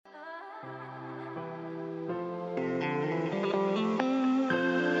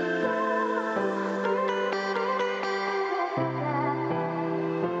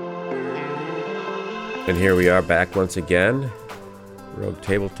And here we are back once again. Rogue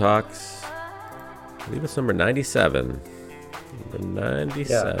Table Talks. I believe it's number 97. Number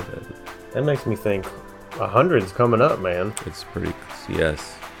 97. Yeah. That makes me think 100's coming up, man. It's pretty,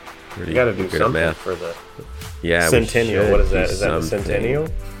 yes. Pretty, you got to do something math for the centennial. What is that? Is that the centennial?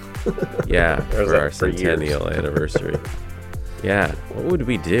 Yeah, for our for centennial anniversary. Yeah, what would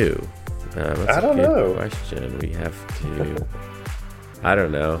we do? That's I don't know. Question. We have to. I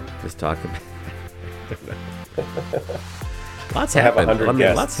don't know. Just talk about. Lots happened. 100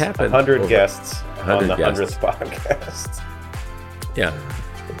 guests. Lots happened. 100 guests 100 on the guests. 100th podcast.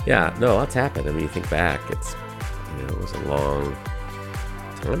 Yeah. No, lots happened. I mean, you think back, it was a long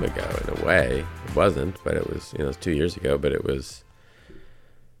time ago in a way. It wasn't, but it was. It was 2 years ago. But it was.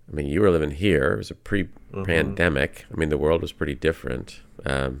 I mean, you were living here. It was a pre-pandemic. I mean, the world was pretty different.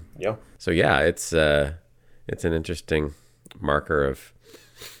 Yeah. So yeah, it's an interesting marker of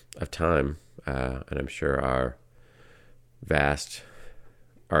time, and I'm sure our vast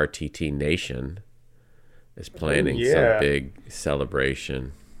RTT nation is planning some big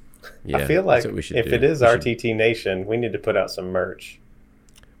celebration. Yeah, I feel like if it is RTT Nation, we need to put out some merch.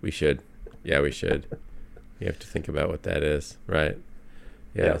 We should. Yeah, we should. You have to think about what that is, right?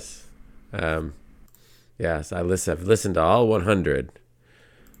 Yes. Yes, I've listened to all 100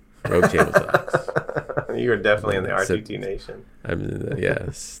 Rogue Table Talks. You are definitely in the RTT Nation. I'm in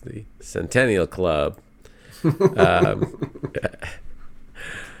the Centennial Club.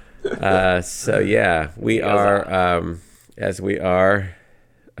 So yeah, we are as we are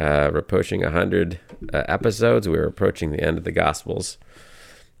approaching 100 episodes. We're approaching the end of the Gospels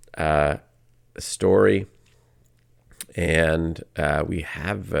story, and we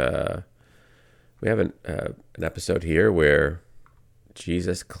have an episode here where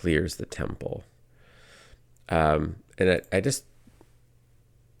Jesus clears the temple. And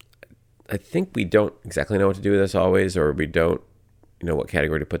I think we don't exactly know what to do with this always, or we don't know what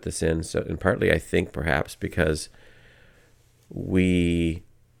category to put this in. So, and partly I think perhaps because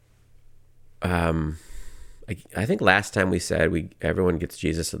I think last time we said everyone gets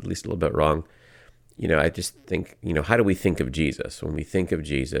Jesus at least a little bit wrong. I just think, how do we think of Jesus? When we think of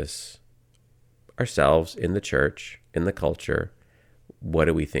Jesus ourselves in the church, in the culture, what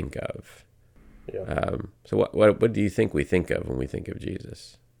do we think of? Yeah. So what do you think we think of when we think of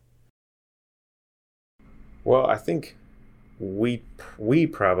Jesus? Well, I think we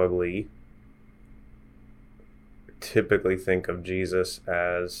probably typically think of Jesus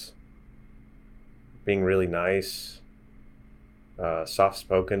as being really nice,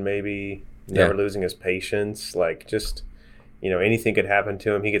 soft-spoken maybe, never losing his patience, like just, anything could happen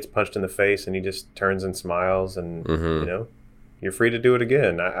to him. He gets punched in the face and he just turns and smiles and, you're free to do it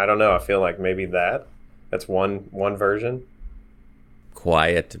again. I don't know. I feel like maybe that's one version.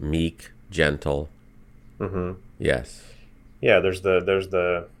 Quiet, meek, gentle. Mm-hmm. Yes. Yeah, there's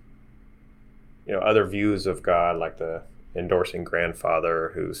the other views of God, like the endorsing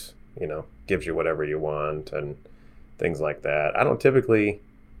grandfather who's, gives you whatever you want and things like that. I don't typically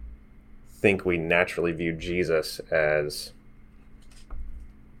think we naturally view Jesus as,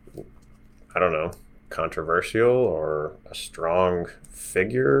 I don't know, controversial or a strong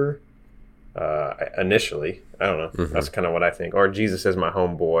figure. Initially, I don't know. Mm-hmm. That's kind of what I think. Or Jesus is my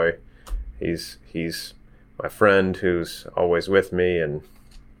homeboy. He's my friend who's always with me, and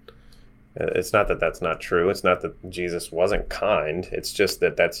it's not that that's not true. It's not that Jesus wasn't kind. It's just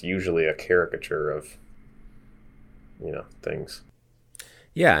that that's usually a caricature of, things.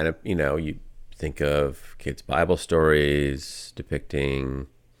 Yeah, and you think of kids' Bible stories depicting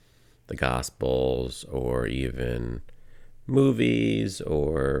the Gospels, or even movies,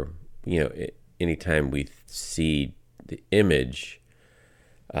 or anytime we see the image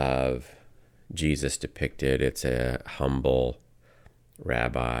of Jesus depicted, it's a humble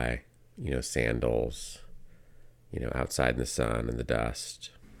rabbi, sandals, outside in the sun and the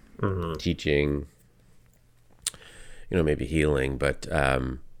dust, teaching, maybe healing, but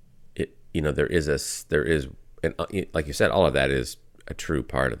there is, and like you said, all of that is a true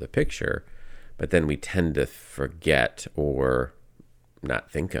part of the picture, but then we tend to forget or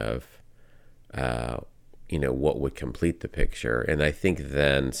not think of, what would complete the picture. And I think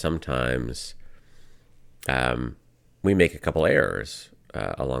then sometimes we make a couple errors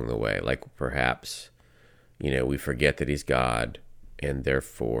along the way, like perhaps, we forget that he's God, and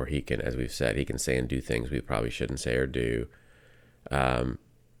therefore he can, as we've said, he can say and do things we probably shouldn't say or do. And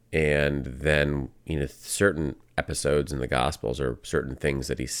then, certain episodes in the Gospels or certain things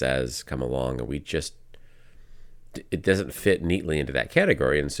that he says come along, and it doesn't fit neatly into that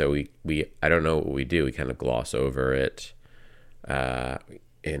category. And so we I don't know what we do. We kind of gloss over it,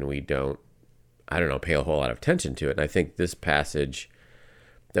 and we don't I don't know, pay a whole lot of attention to it. And I think this passage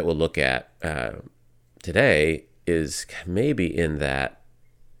that we'll look at today is maybe in that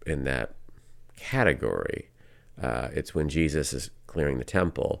category. It's when Jesus is clearing the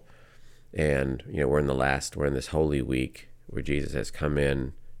temple, and we're in this Holy Week where Jesus has come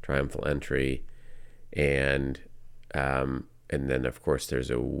in, triumphal entry, and then of course there's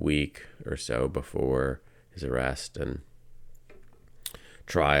a week or so before his arrest and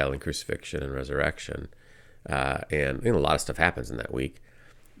trial and crucifixion and resurrection, and a lot of stuff happens in that week,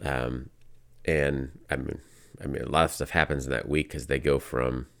 and I mean a lot of stuff happens in that week because they go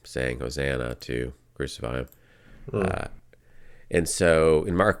from saying Hosanna to crucify him. And so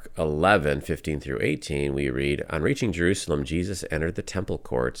in Mark 11:15-18, we read, "On reaching Jerusalem, Jesus entered the temple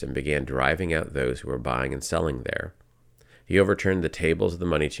courts and began driving out those who were buying and selling there. He overturned the tables of the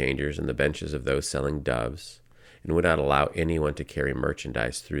money changers and the benches of those selling doves, and would not allow anyone to carry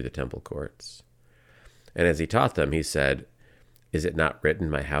merchandise through the temple courts. And as he taught them, he said, 'Is it not written,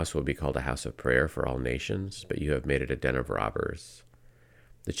 my house will be called a house of prayer for all nations, but you have made it a den of robbers?'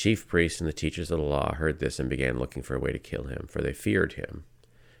 The chief priests and the teachers of the law heard this and began looking for a way to kill him, for they feared him,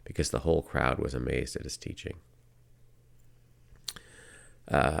 because the whole crowd was amazed at his teaching."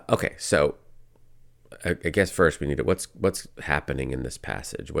 Okay, so I guess first we need to, what's happening in this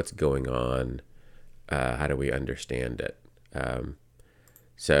passage? What's going on? How do we understand it?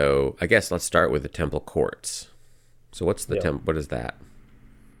 So I guess let's start with the temple courts. So what's the temple? What is that?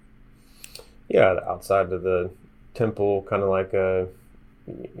 Yeah, outside of the temple, kind of like a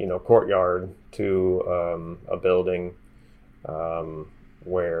courtyard to a building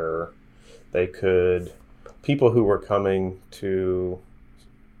where people who were coming to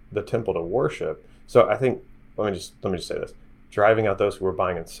the temple to worship. So I think let me just say this: driving out those who were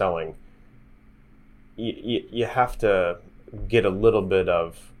buying and selling. You have to get a little bit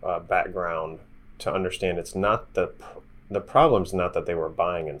of background to understand. It's not the problem's not that they were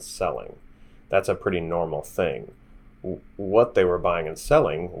buying and selling. That's a pretty normal thing. What they were buying and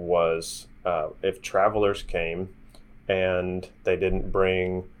selling was if travelers came and they didn't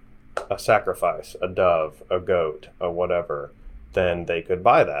bring a sacrifice, a dove, a goat, a whatever, then they could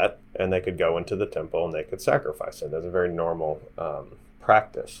buy that and they could go into the temple and they could sacrifice it. That's a very normal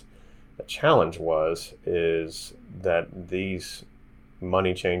practice. The challenge is that these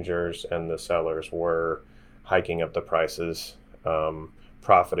money changers and the sellers were hiking up the prices,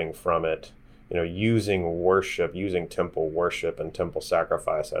 profiting from it, using temple worship and temple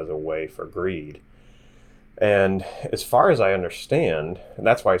sacrifice as a way for greed. And as far as I understand, and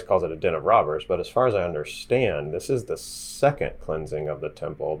that's why he calls it a den of robbers, but as far as I understand, this is the second cleansing of the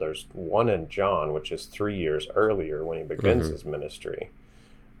temple. There's one in John, which is 3 years earlier when he begins his ministry,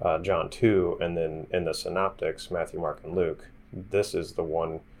 John 2, and then in the synoptics, Matthew, Mark, and Luke. This is the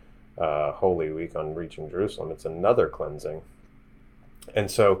one Holy Week on reaching Jerusalem. It's another cleansing. And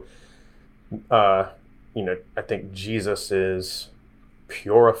so I think Jesus is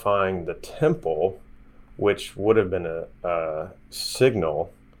purifying the temple, which would have been a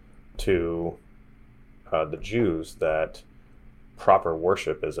signal to the Jews that proper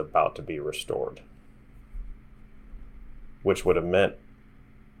worship is about to be restored, which would have meant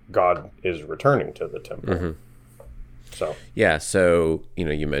God is returning to the temple. Mm-hmm. So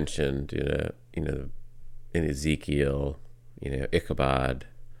you mentioned in Ezekiel, Ichabod,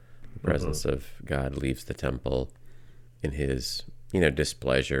 the presence of God leaves the temple in his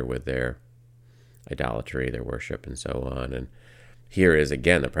displeasure with their idolatry, their worship, and so on. And here is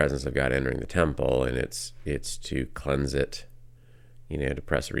again the presence of God entering the temple, and it's to cleanse it, to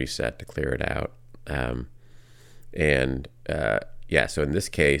press reset, to clear it out. So in this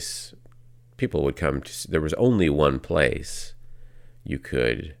case, people would come to, there was only one place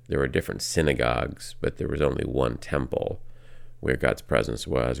there were different synagogues, but there was only one temple where God's presence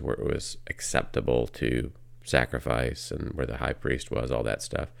was, where it was acceptable to sacrifice, and where the high priest was, all that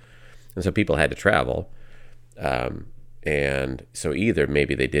stuff. And so people had to travel. And so either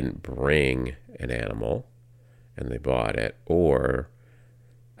maybe they didn't bring an animal and they bought it, or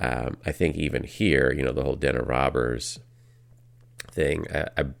I think even here, the whole den of robbers thing,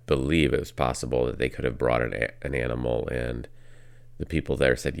 I believe it was possible that they could have brought an animal, and the people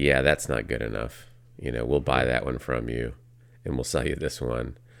there said, yeah, that's not good enough. We'll buy that one from you and we'll sell you this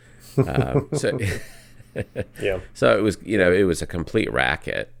one. So it was, it was a complete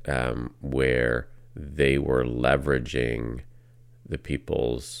racket where they were leveraging the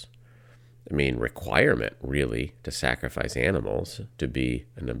people's, requirement really to sacrifice animals, to be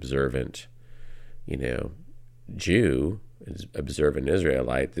an observant, Jew, observant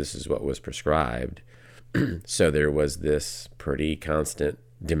Israelite. This is what was prescribed. So there was this pretty constant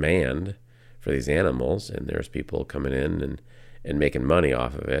demand for these animals, and there's people coming in and making money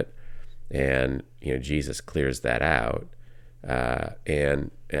off of it. And, Jesus clears that out.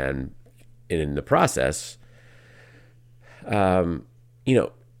 And in the process,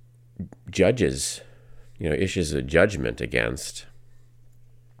 judges, issues a judgment against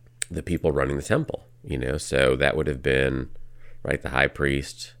the people running the temple, so that would have been, right, the high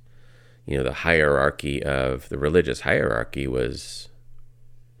priest, the hierarchy of the religious hierarchy was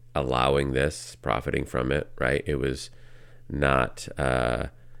allowing this, profiting from it, right? It was not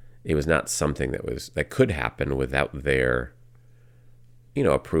something that could happen without their,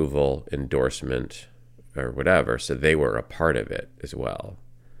 approval, endorsement, or whatever. So they were a part of it as well.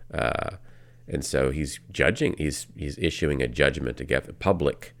 And so he's judging, he's issuing a judgment to get the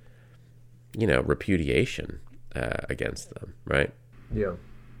public, repudiation against them, right? Yeah.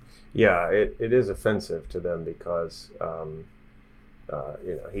 Yeah, it is offensive to them because,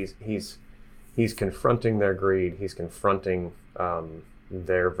 he's confronting their greed. He's confronting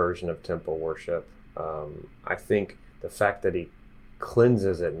their version of temple worship. I think the fact that he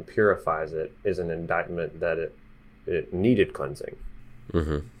cleanses it and purifies it is an indictment that it needed cleansing.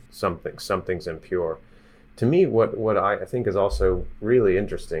 Mm-hmm. Something's impure. To me, what I think is also really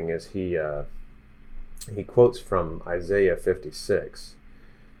interesting is he quotes from Isaiah 56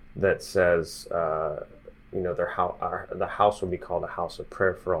 that says, the house will be called a house of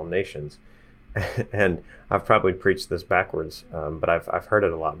prayer for all nations. And I've probably preached this backwards, but I've heard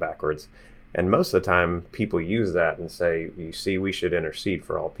it a lot backwards. And most of the time, people use that and say, "You see, we should intercede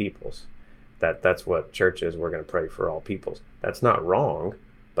for all peoples. That's what church is. We're going to pray for all peoples." That's not wrong,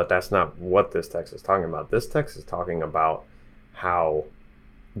 but that's not what this text is talking about. This text is talking about how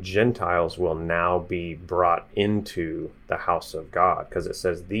Gentiles will now be brought into the house of God, because it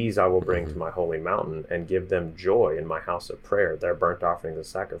says, "These I will bring to my holy mountain and give them joy in my house of prayer. Their burnt offerings and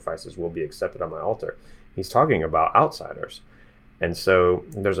sacrifices will be accepted on my altar." He's talking about outsiders. And so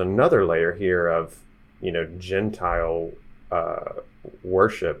there's another layer here of, Gentile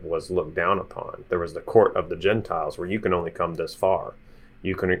worship was looked down upon. There was the court of the Gentiles where you can only come this far.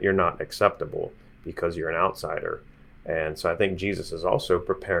 You're not acceptable because you're an outsider. And so I think Jesus is also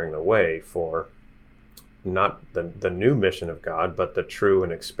preparing the way for not the new mission of God, but the true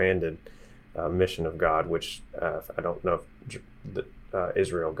and expanded mission of God, which I don't know if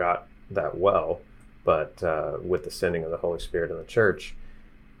Israel got that well, but with the sending of the Holy Spirit in the church,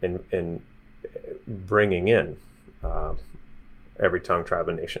 in bringing in every tongue, tribe,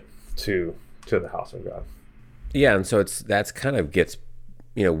 and nation to the house of God. Yeah, and so that's kind of gets,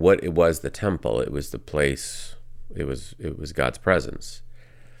 what it was, the temple. It was the place. It was God's presence,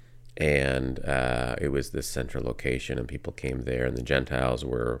 and it was this central location, and people came there, and the Gentiles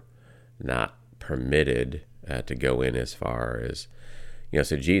were not permitted to go in as far as,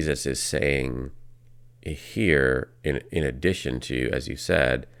 so Jesus is saying here, in addition to, as you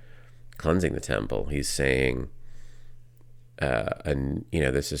said, cleansing the temple, he's saying,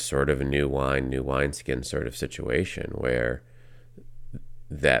 this is sort of a new wineskin sort of situation where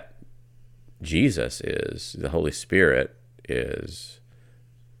that Jesus is, the Holy Spirit is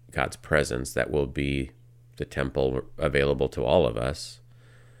God's presence that will be the temple available to all of us.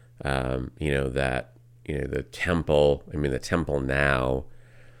 The temple now,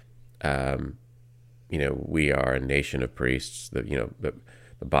 we are a nation of priests. The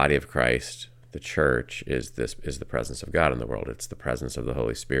body of Christ, the church, is the presence of God in the world. It's the presence of the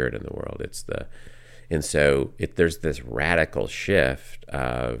Holy Spirit in the world. There's this radical shift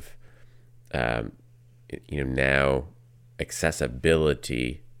of, now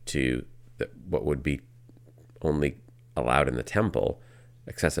accessibility to what would be only allowed in the temple,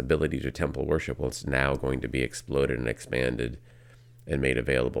 accessibility to temple worship. Well, it's now going to be exploded and expanded and made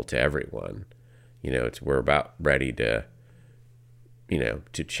available to everyone. We're about ready to,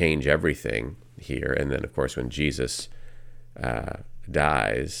 to change everything here. And then, of course, when Jesus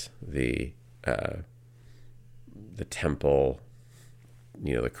dies, the temple,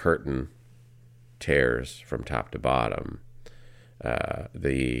 the curtain tears from top to bottom.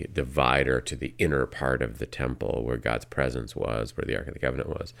 The divider to the inner part of the temple where God's presence was, where the Ark of the Covenant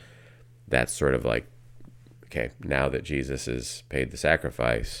was, that's sort of like, okay, now that Jesus has paid the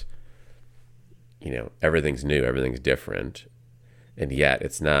sacrifice, everything's new, everything's different. And yet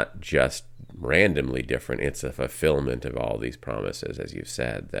it's not just randomly different. It's a fulfillment of all these promises, as you've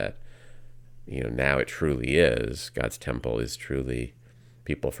said, that, now it truly is. God's temple is truly,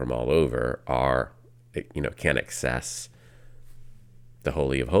 people from all over can access the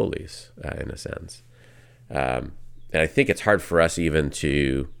Holy of Holies, in a sense. And I think it's hard for us even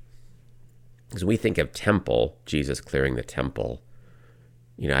to, because we think of temple, Jesus clearing the temple,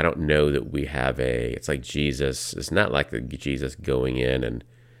 I don't know that we have it's like Jesus. It's not like the Jesus going in and,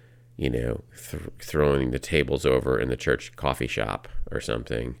 throwing the tables over in the church coffee shop or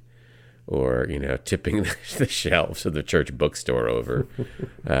something, or, tipping the shelves of the church bookstore over.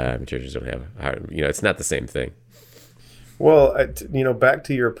 Churches don't have, it's not the same thing. Well, back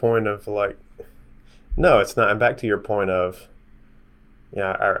to your point of like, no, it's not. And back to your point of,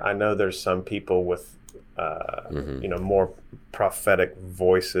 I know there's some people with, more prophetic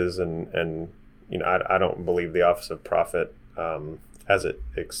voices, and I don't believe the office of prophet, as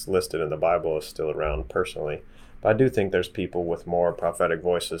it's listed in the Bible, is still around personally. But I do think there's people with more prophetic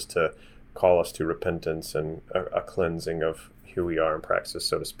voices to call us to repentance and a cleansing of who we are in practice,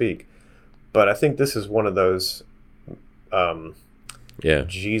 so to speak. But I think this is one of those,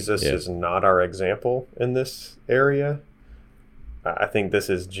 Jesus is not our example in this area. I think this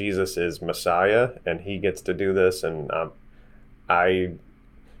is Jesus is Messiah, and he gets to do this, and I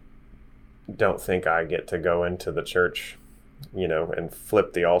don't think I get to go into the church, and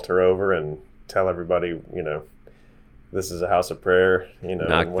flip the altar over and tell everybody, this is a house of prayer,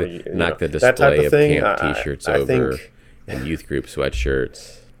 knock the that type display of thing. Camp T-shirts I over think, and youth group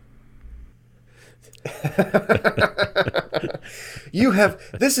sweatshirts.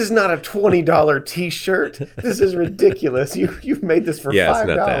 This is not a $20 T-shirt. This is ridiculous. You've made this for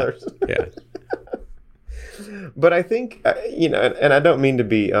 $5. Yeah. But I think, and I don't mean to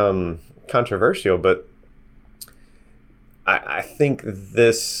be controversial, but I think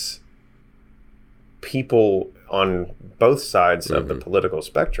this, people on both sides of the political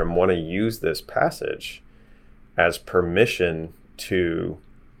spectrum want to use this passage as permission to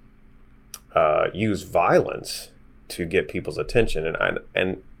use violence to get people's attention,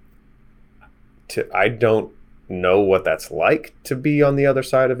 I don't know what that's like to be on the other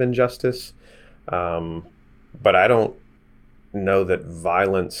side of injustice, but I don't know that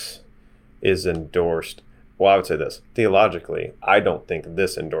violence is endorsed. Well, I would say this theologically. I don't think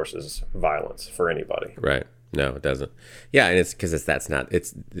this endorses violence for anybody. Right? No, it doesn't. Yeah, and it's because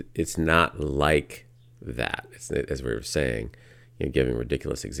it's not like that. It's, as we were saying, giving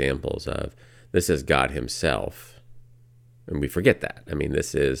ridiculous examples of this is God Himself. And we forget that. I mean,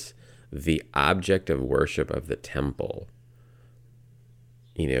 this is the object of worship of the temple.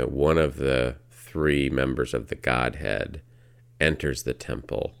 One of the three members of the Godhead enters the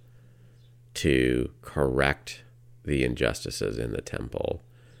temple to correct the injustices in the temple.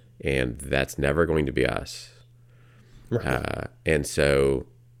 And that's never going to be us. Right. And so,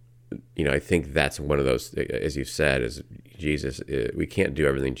 I think that's one of those, as you've said, is Jesus. We can't do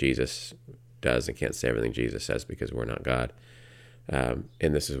everything Jesus does and can't say everything Jesus says because we're not God. And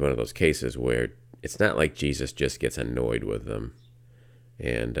this is one of those cases where it's not like Jesus just gets annoyed with them,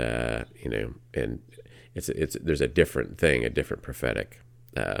 and and there's a different thing, a different prophetic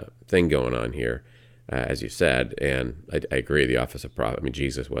thing going on here, as you said. And I agree. The office of prophet. I mean,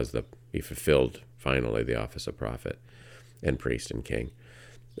 Jesus he fulfilled finally the office of prophet and priest and king.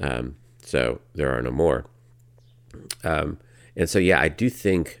 So there are no more. And so, I do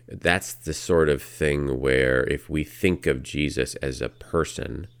think that's the sort of thing where if we think of Jesus as a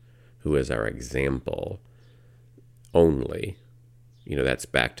person who is our example only, that's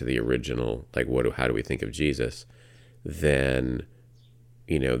back to the original, like, how do we think of Jesus? Then,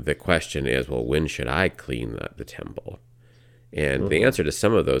 the question is, well, when should I clean the temple? And the answer to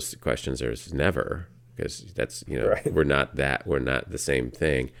some of those questions is never, because that's, right. we're not the same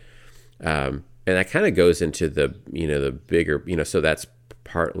thing. And that kind of goes into the bigger, so that's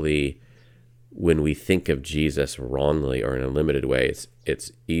partly when we think of Jesus wrongly or in a limited way,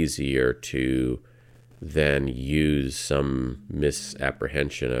 it's easier to then use some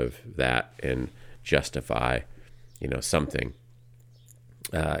misapprehension of that and justify, something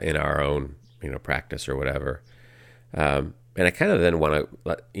in our own, practice or whatever. And I kind of then want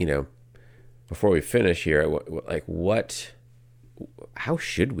to, before we finish here, how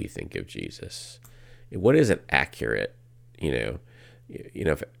should we think of Jesus? What is an accurate,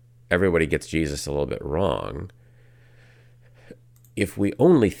 if everybody gets Jesus a little bit wrong, if we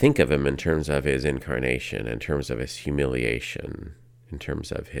only think of him in terms of his incarnation, in terms of his humiliation, in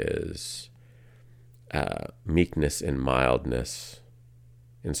terms of his meekness and mildness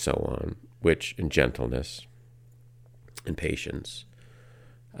and so on, and gentleness and patience,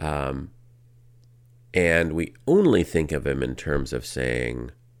 and we only think of him in terms of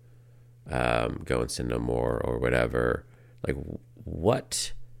saying, go and sin no more or whatever, like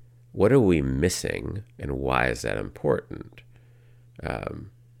what are we missing and why is that important? And,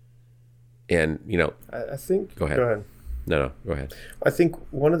 I think... Go ahead. No, go ahead. I think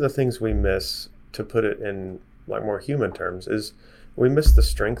one of the things we miss, to put it in like more human terms, is we miss the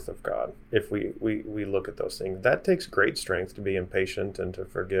strength of God if we look at those things. That takes great strength to be impatient and to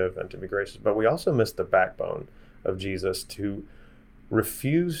forgive and to be gracious. But we also miss the backbone of Jesus, to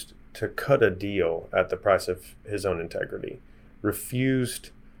refuse to cut a deal at the price of his own integrity, refused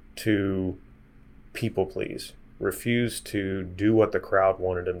to people please, refused to do what the crowd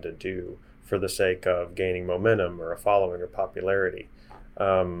wanted him to do for the sake of gaining momentum or a following or popularity.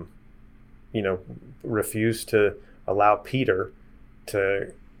 Refused to allow Peter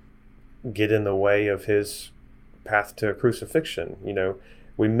to get in the way of his path to crucifixion.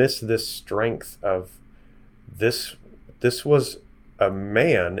 We miss this strength of this. This was a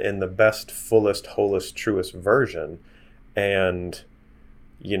man in the best, fullest, wholest, truest version, and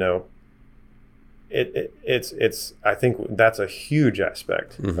it's. I think that's a huge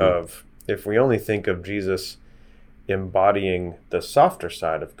aspect of, if we only think of Jesus embodying the softer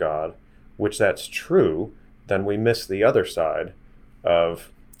side of God, which that's true, then we miss the other side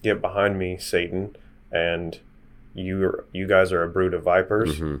of, get behind me, Satan, and you guys are a brood of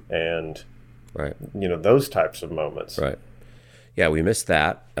vipers, and right, those types of moments. Right. Yeah, we miss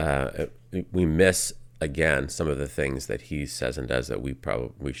that. We miss, again, some of the things that he says and does that we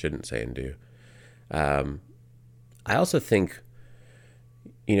shouldn't say and do. I also think,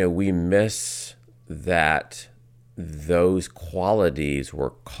 we miss that those qualities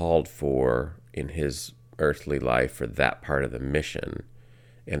were called for in his earthly life for that part of the mission,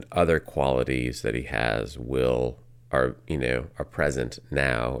 and other qualities that he has are present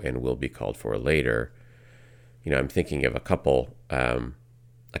now and will be called for later. I'm thinking of a couple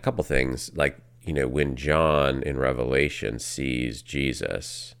things, like, when John in Revelation sees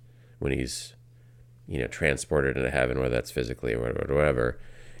Jesus, when he's, transported into heaven, whether that's physically or whatever,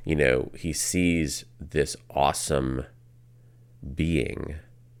 he sees this awesome being,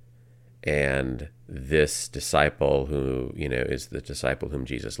 and this disciple who, is the disciple whom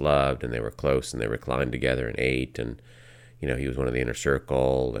Jesus loved, and they were close, and they reclined together and ate, and, he was one of the inner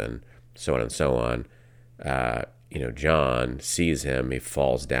circle, and so on and so on. John sees him, he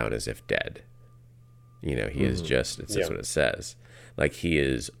falls down as if dead. He is just, that's what it says. Like, he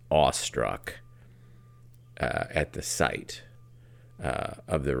is awestruck at the sight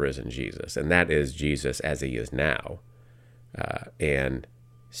of the risen Jesus. And that is Jesus as he is now. And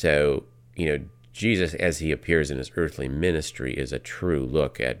so, Jesus as he appears in his earthly ministry is a true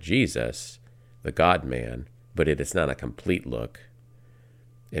look at Jesus, the God-man, but it is not a complete look.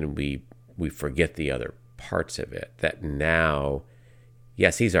 And we forget the other parts of it, that now,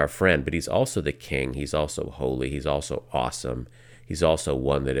 yes, he's our friend, but he's also the king. He's also holy. He's also awesome. He's also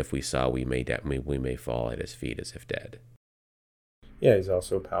one that if we saw, we may fall at his feet as if dead. Yeah, he's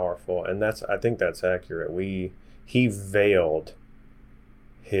also powerful, and I think that's accurate. He veiled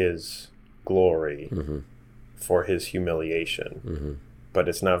his glory for his humiliation, but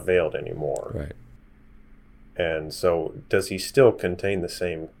it's not veiled anymore. Right. And so, does he still contain the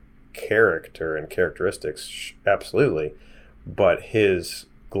same character and characteristics? Absolutely, but his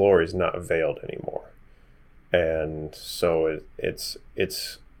glory is not veiled anymore. And so it's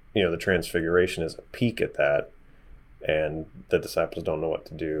the transfiguration is a peek at that, and the disciples don't know what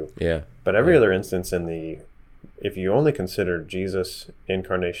to do. Yeah. But every other instance if you only consider Jesus'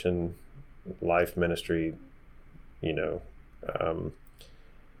 incarnation, life, ministry,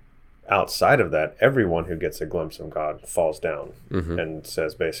 outside of that, everyone who gets a glimpse of God falls down and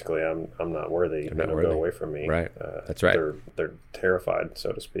says, basically, I'm not worthy. Go away from me. Right. That's right. They're terrified,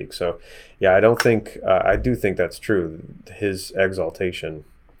 so to speak. So, yeah, I do think that's true. His exaltation,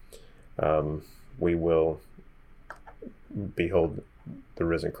 we will behold the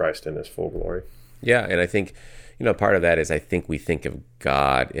risen Christ in his full glory. Yeah, and I think, part of that is, I think we think of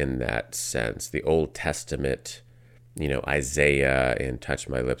God in that sense. The Old Testament, Isaiah and touch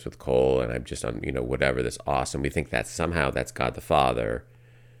my lips with coal, and I'm just on, whatever, this awesome. We think that somehow that's God the Father.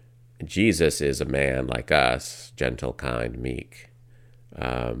 Jesus is a man like us, gentle, kind, meek.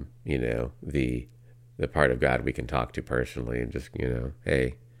 The part of God we can talk to personally and just,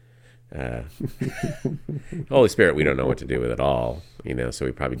 hey, Holy Spirit, we don't know what to do with at all, so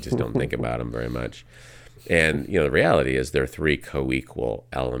we probably just don't think about him very much. And, the reality is there are three co-equal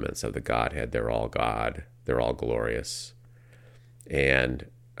elements of the Godhead. They're all God. They're all glorious. And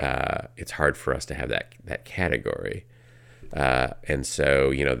it's hard for us to have that category. And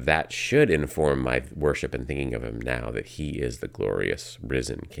so, that should inform my worship and thinking of him now, that he is the glorious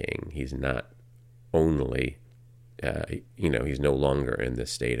risen King. He's not only, he's no longer in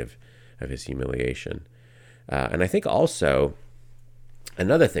this state of his humiliation. And I think also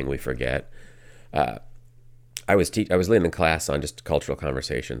another thing we forget, I was leading a class on just cultural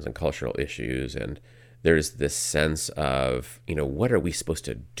conversations and cultural issues, and there's this sense of, what are we supposed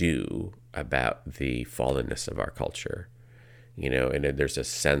to do about the fallenness of our culture? And then there's a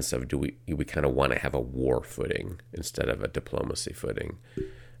sense of, we kind of want to have a war footing instead of a diplomacy footing.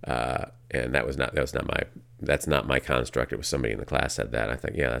 And that's not my construct. It was somebody in the class said that. I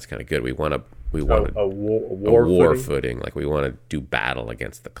think, yeah, that's kind of good. We want a war footing. Like we want to do battle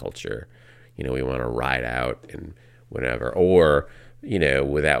against the culture. We want to ride out and whatever, or,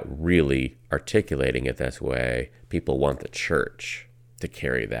 without really articulating it this way, people want the church to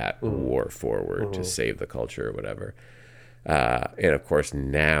carry that war forward to save the culture or whatever. And of course,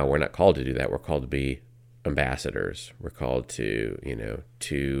 now we're not called to do that. We're called to be ambassadors. We're called to,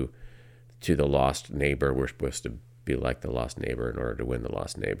 to the lost neighbor. We're supposed to be like the lost neighbor in order to win the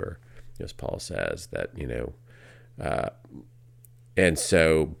lost neighbor, as Paul says that, and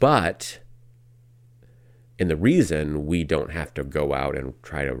so, but, and the reason we don't have to go out and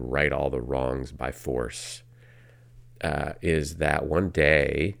try to right all the wrongs by force is that one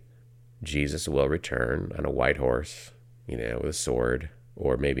day Jesus will return on a white horse, with a sword,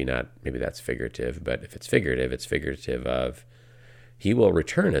 or maybe not, maybe that's figurative, but if it's figurative, it's figurative of he will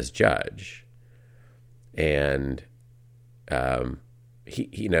return as judge. And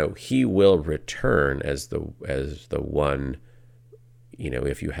he will return as the one,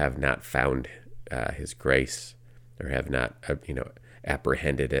 if you have not found his grace or have not,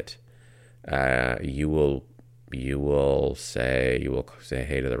 apprehended it, you will say,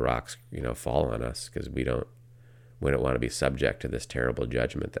 hey to the rocks, fall on us, because we don't want to be subject to this terrible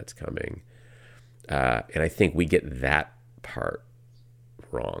judgment that's coming. And I think we get that part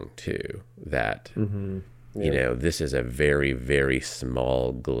wrong too, that, this is a very, very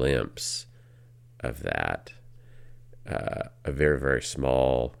small glimpse of that, a very, very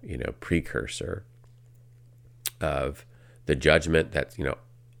small, precursor of the judgment that,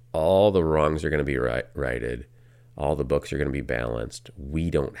 all the wrongs are going to be righted. All the books are going to be balanced. We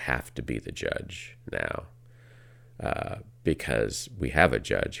don't have to be the judge now, because we have a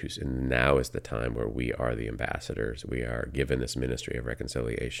judge and now is the time where we are the ambassadors. We are given this ministry of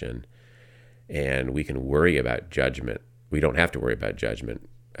reconciliation, and we can worry about judgment. We don't have to worry about judgment.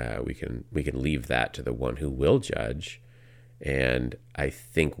 We can leave that to the one who will judge. And I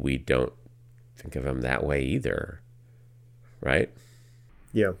think we don't think of him that way either, right?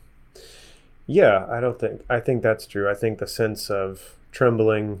 Yeah. I think that's true. I think the sense of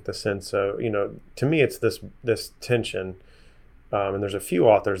trembling, the sense of, to me, it's this tension. And there's a few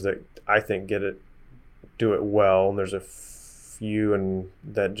authors that I think do it well. And there's a few and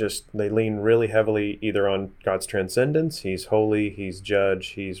that they lean really heavily either on God's transcendence. He's holy, he's judge,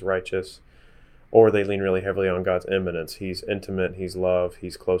 he's righteous, or they lean really heavily on God's immanence. He's intimate, he's love,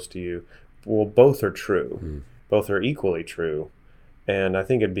 he's close to you. Well, both are true. Both are equally true. And I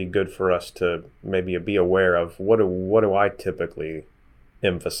think it'd be good for us to maybe be aware of what do I typically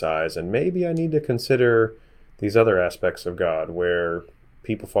emphasize, and maybe I need to consider these other aspects of God where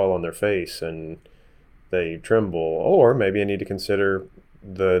people fall on their face and they tremble, or maybe I need to consider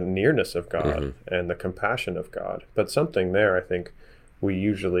the nearness of God and the compassion of God. But something there I think we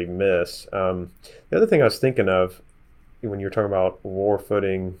usually miss. The other thing I was thinking of when you were talking about war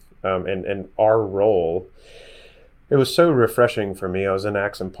footing and our role, it was so refreshing for me. I was in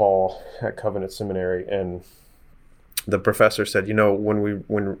Acts and Paul at Covenant Seminary, and the professor said,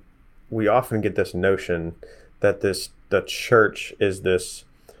 when we often get this notion that the church is this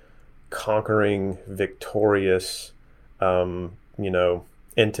conquering, victorious,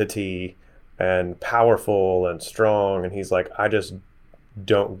 entity and powerful and strong, and he's like, I just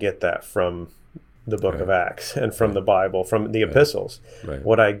don't get that from the book of Acts and from the Bible, from the epistles. Right.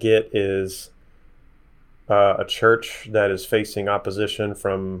 What I get is a church that is facing opposition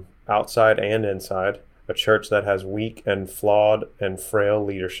from outside and inside, a church that has weak and flawed and frail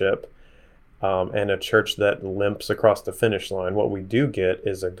leadership, and a church that limps across the finish line. What we do get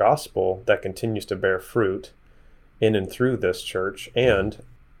is a gospel that continues to bear fruit in and through this church, and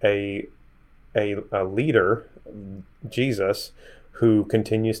a leader, Jesus, who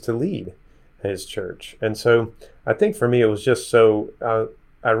continues to lead his church. And so I think for me it was just so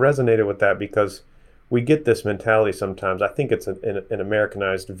I resonated with that, because we get this mentality sometimes. I think it's an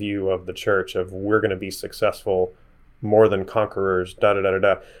Americanized view of the church of we're going to be successful, more than conquerors,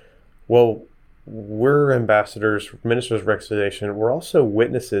 da-da-da-da-da. Well, we're ambassadors, ministers of reconciliation. We're also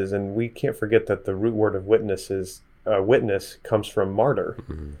witnesses, and we can't forget that the root word of witness comes from martyr.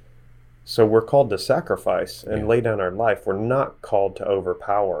 So we're called to sacrifice and lay down our life. We're not called to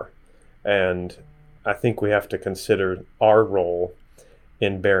overpower. And I think we have to consider our role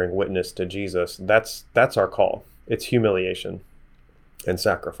in bearing witness to Jesus. That's our call. It's humiliation and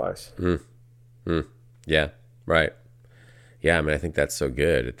sacrifice. Yeah, right. Yeah, I mean, I think that's so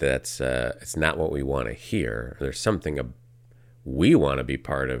good. That's it's not what we want to hear. There's something we want to be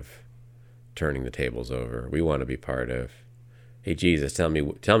part of turning the tables over. We want to be part of, hey Jesus, tell me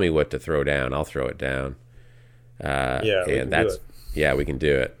what to throw down. I'll throw it down. Yeah, we And can that's do it. yeah, we can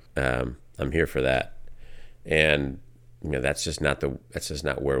do it. I'm here for that. And that's just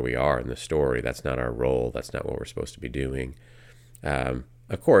not where we are in the story. That's not our role. That's not what we're supposed to be doing.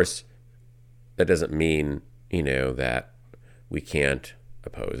 Of course, that doesn't mean that we can't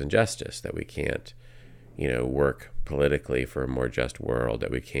oppose injustice, that we can't work politically for a more just world,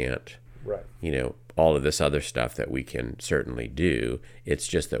 that we can't Right. all of this other stuff that we can certainly do. It's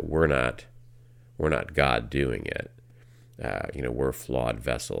just that we're not God doing it. We're flawed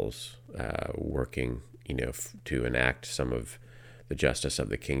vessels working to enact some of the justice of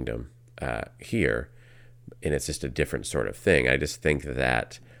the kingdom here, and it's just a different sort of thing. I just think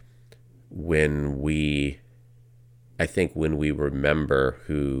that when we remember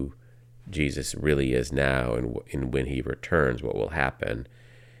who Jesus really is now, and when he returns, what will happen,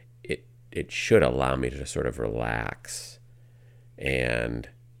 it should allow me to sort of relax, and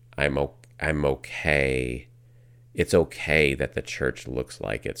I'm okay. It's okay that the church looks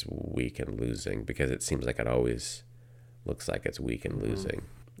like it's weak and losing, because it seems like it always looks like it's weak and losing,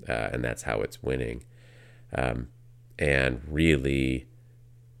 and that's how it's winning. And really,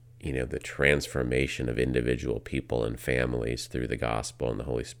 the transformation of individual people and families through the gospel and the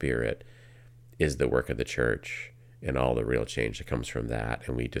Holy Spirit is the work of the church, and all the real change that comes from that.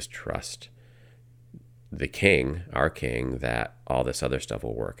 And we just trust the King, our King, that all this other stuff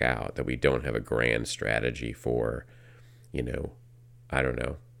will work out, that we don't have a grand strategy for, I don't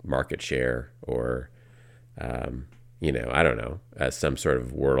know, market share, or, I don't know, some sort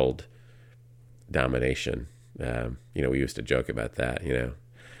of world domination. We used to joke about that,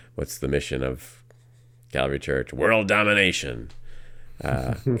 what's the mission of Calvary Church? World domination.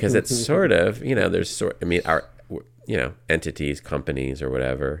 Because it's sort of, our, entities, companies, or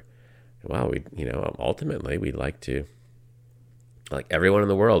whatever. Well, ultimately we'd like everyone in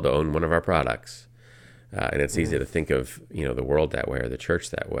the world to own one of our products. And it's easy to think of, the world that way, or the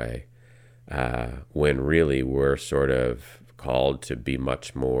church that way, when really we're sort of called to be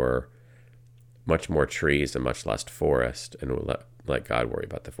much more trees and much less forest, and we'll let God worry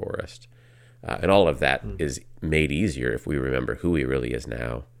about the forest. And all of that is made easier if we remember who he really is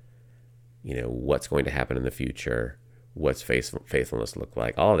now, what's going to happen in the future, what's faithfulness look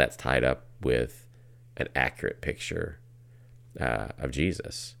like. All of that's tied up with an accurate picture of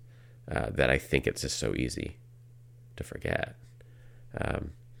Jesus, that I think it's just so easy to forget.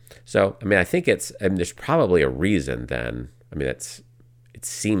 I think there's probably a reason then. It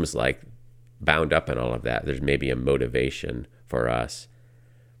seems like bound up in all of that, there's maybe a motivation for us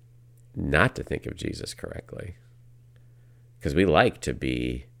not to think of Jesus correctly, because we like to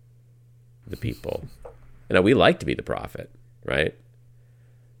be the people. We like to be the prophet, right?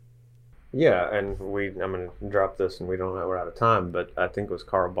 Yeah, and I'm going to drop this, and we're out of time, but I think it was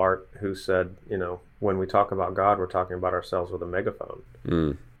Karl Barth who said, when we talk about God, we're talking about ourselves with a megaphone.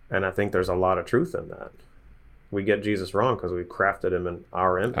 And I think there's a lot of truth in that. We get Jesus wrong because we crafted him in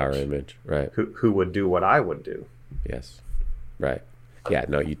our image. Our image, right. Who would do what I would do. Yes, right. Yeah,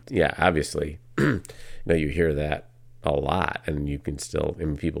 no, obviously, you hear that a lot, and you can still,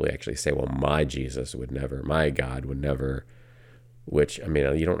 people actually say, well, my Jesus would never, my God would never, which,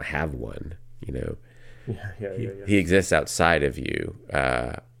 you don't have one, Yeah. He exists outside of you.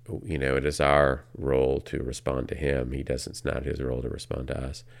 It is our role to respond to him. It's not his role to respond to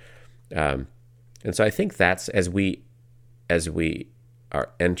us. And so I think that's, as we are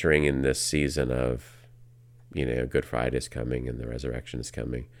entering in this season of, Good Friday is coming and the resurrection is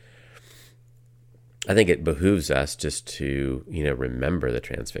coming, I think it behooves us just to, remember the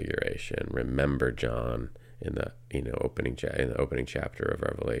Transfiguration, remember John in the, opening chapter of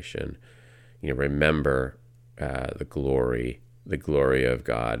Revelation, remember the glory of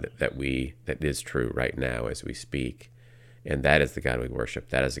God that is true right now as we speak. And that is the God we worship.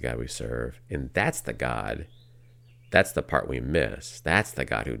 That is the God we serve. And that's the part we miss. That's the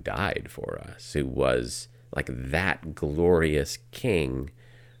God who died for us, who was like that glorious King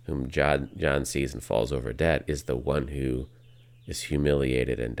whom John sees and falls over dead, is the one who is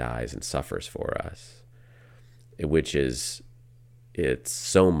humiliated and dies and suffers for us, it's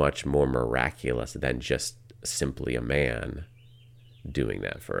so much more miraculous than just simply a man doing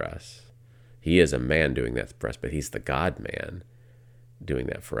that for us. He is a man doing that for us, but he's the God-man doing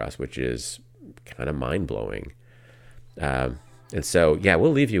that for us, which is kind of mind-blowing. And so,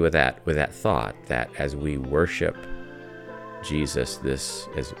 we'll leave you with that thought, that as we worship Jesus,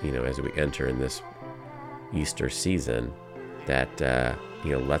 as we enter in this Easter season, that,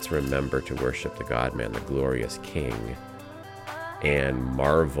 let's remember to worship the God-man, the glorious King, and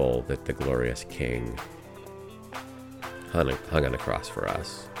marvel that the glorious King hung on a cross for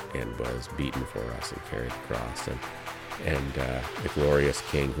us and was beaten for us and carried the cross. And the glorious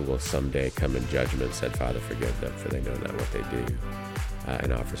King, who will someday come in judgment, said, Father, forgive them, for they know not what they do,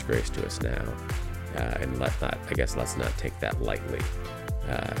 and offers grace to us now. And let's not take that lightly.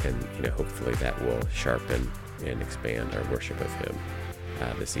 And hopefully that will sharpen and expand our worship of Him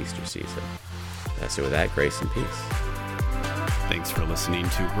this Easter season. So with that, grace and peace. Thanks for listening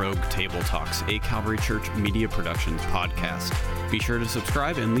to Rogue Table Talks, a Calvary Church Media Productions podcast. Be sure to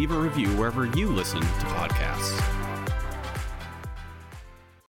subscribe and leave a review wherever you listen to podcasts.